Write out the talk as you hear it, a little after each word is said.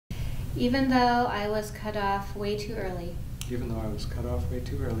Even though I was cut off way too early. Even though I was cut off way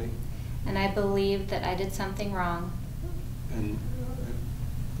too early. And I believed that I did something wrong. And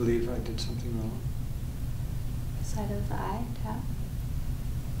I believe I did something wrong. Side of the eye, tap.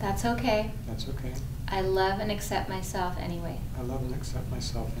 That's okay. That's okay. I love and accept myself anyway. I love and accept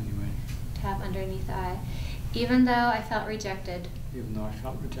myself anyway. Tap underneath the eye. Even though I felt rejected. Even though I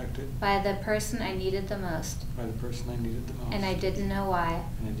felt rejected. By the person I needed the most. By the person I needed the most. And I didn't know why.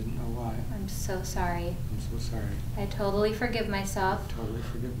 And I didn't know why. I'm so sorry. I'm so sorry. I totally forgive myself. I totally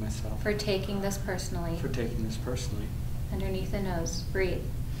forgive myself. For taking this personally. For taking this personally. Underneath the nose. Breathe.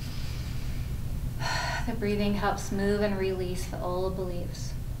 The breathing helps move and release the old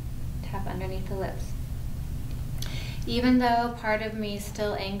beliefs. Tap underneath the lips. Even though part of me is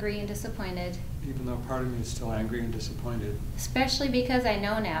still angry and disappointed. Even though part of me is still angry and disappointed. Especially because I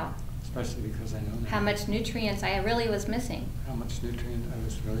know now. Especially because I know now. How much nutrients I really was missing. How much nutrient I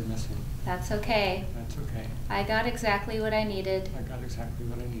was really missing. That's okay. That's okay. I got exactly what I needed. I got exactly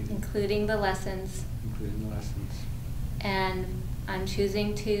what I needed. Including the lessons. Including the lessons. And I'm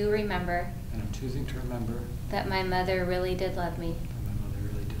choosing to remember. And I'm choosing to remember. That my mother really did love me. That my mother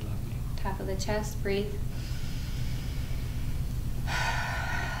really did love me. Top of the chest, breathe.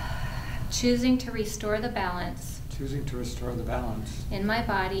 Choosing to restore the balance. Choosing to restore the balance. In my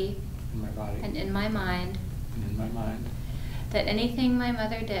body. In my body. And in my mind. And in my mind. That anything my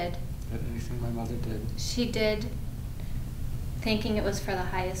mother did. That anything my mother did. She did thinking it was for the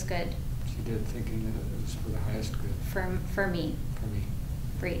highest good. She did thinking that it was for the highest good. For me. For me.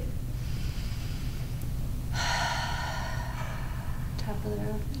 Breathe. Top of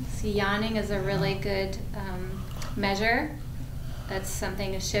the see, yawning is a really good measure. That's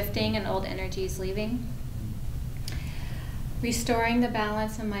something is shifting and old energy is leaving. Restoring the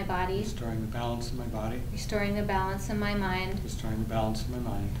balance in my body. Restoring the balance in my body. Restoring the balance in my mind. Restoring the balance in my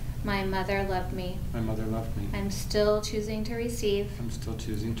mind. My mother loved me. My mother loved me. I'm still choosing to receive. I'm still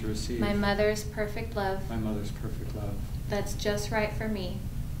choosing to receive. My mother's perfect love. My mother's perfect love. That's just right for me.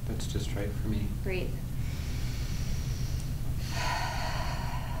 That's just right for me. Breathe.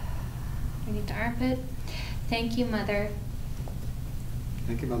 Underneath the armpit. Thank you, Mother.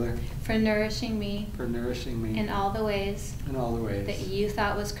 Thank you, Mother. For nourishing me. For nourishing me. In all the ways. In all the ways. That you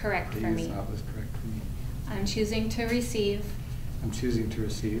thought was correct for me. That you thought was correct for me. I'm choosing to receive. I'm choosing to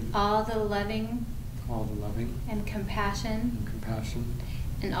receive. All the loving. All the loving. And compassion. And compassion.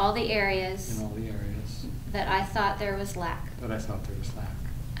 In all the areas. In all the areas. That I thought there was lack. That I thought there was lack.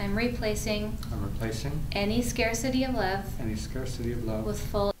 I'm replacing. I'm replacing. Any scarcity of love. Any scarcity of love. With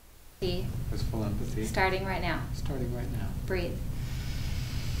full empathy. With full empathy. Starting right now. Starting right now. Breathe.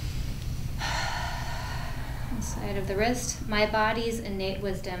 Inside of the wrist, my body's innate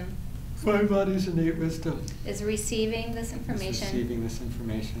wisdom. My body's innate wisdom. Is receiving this information. Is receiving this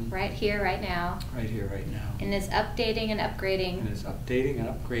information. Right here, right now. Right here, right now. And is updating and upgrading. And is updating and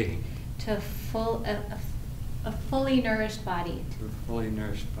upgrading. To a fully nourished body. To a fully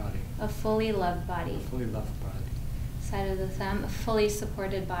nourished body. A fully loved body. A fully loved body. Side of the thumb, a fully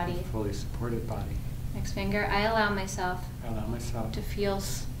supported body. A fully supported body. Next finger, I allow myself. I allow myself. To feel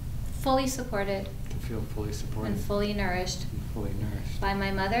fully supported. To feel fully supported. And fully nourished. And fully nourished. By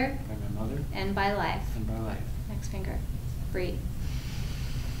my mother. By my mother. And by life. And by life. Next finger. Breathe.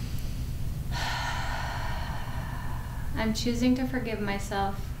 I'm choosing to forgive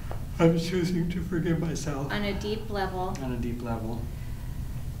myself. I'm choosing to forgive myself. On a deep level. On a deep level.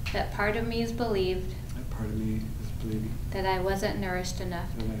 That part of me is believed. That part of me is believing. That I wasn't nourished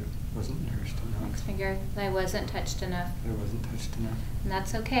enough. That I wasn't nourished enough. Next finger. That I wasn't touched enough. That I wasn't touched enough. And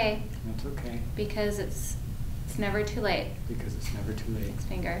that's okay. That's okay. Because it's never too late. Because it's never too late. Next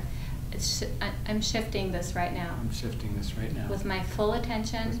finger. I'm shifting this right now. I'm shifting this right now. With my full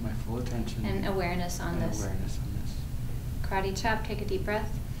attention. With my full attention. And awareness on this. And awareness on this. Karate chop, take a deep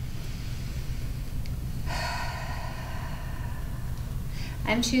breath.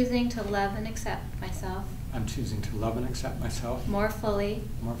 I'm choosing to love and accept myself. I'm choosing to love and accept myself. More fully.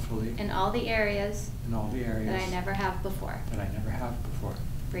 More fully. In all the areas. In all the areas. That I never have before. That I never have before.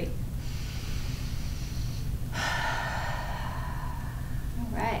 Breathe. All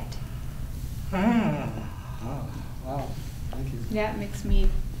right. Oh, wow. Thank you. That makes me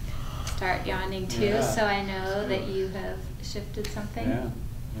start yawning too, Yeah. so I know that you have shifted something. Yeah,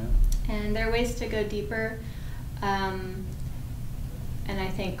 yeah. And there are ways to go deeper. And I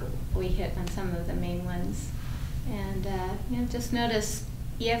think we hit on some of the main ones. And just notice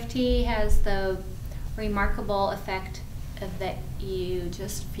EFT has the remarkable effect of that you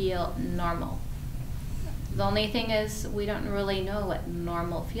just feel normal. The only thing is we don't really know what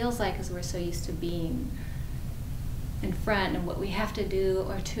normal feels like because we're so used to being in front and what we have to do,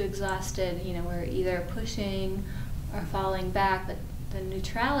 or too exhausted, you know, we're either pushing or falling back, but the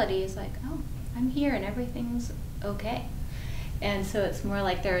neutrality is like, oh, I'm here and everything's okay. And so it's more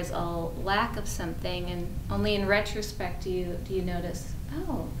like there's a lack of something, and only in retrospect do you notice,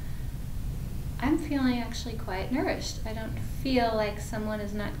 oh, I'm feeling actually quite nourished. I don't feel like someone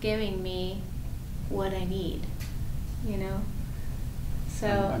is not giving me what I need, you know? So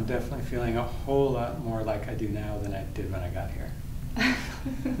I'm definitely feeling a whole lot more like I do now than I did when I got here.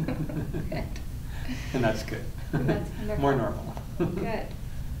 Good. And that's good. That's wonderful. More normal. Good.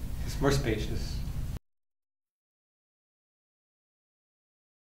 It's more spacious.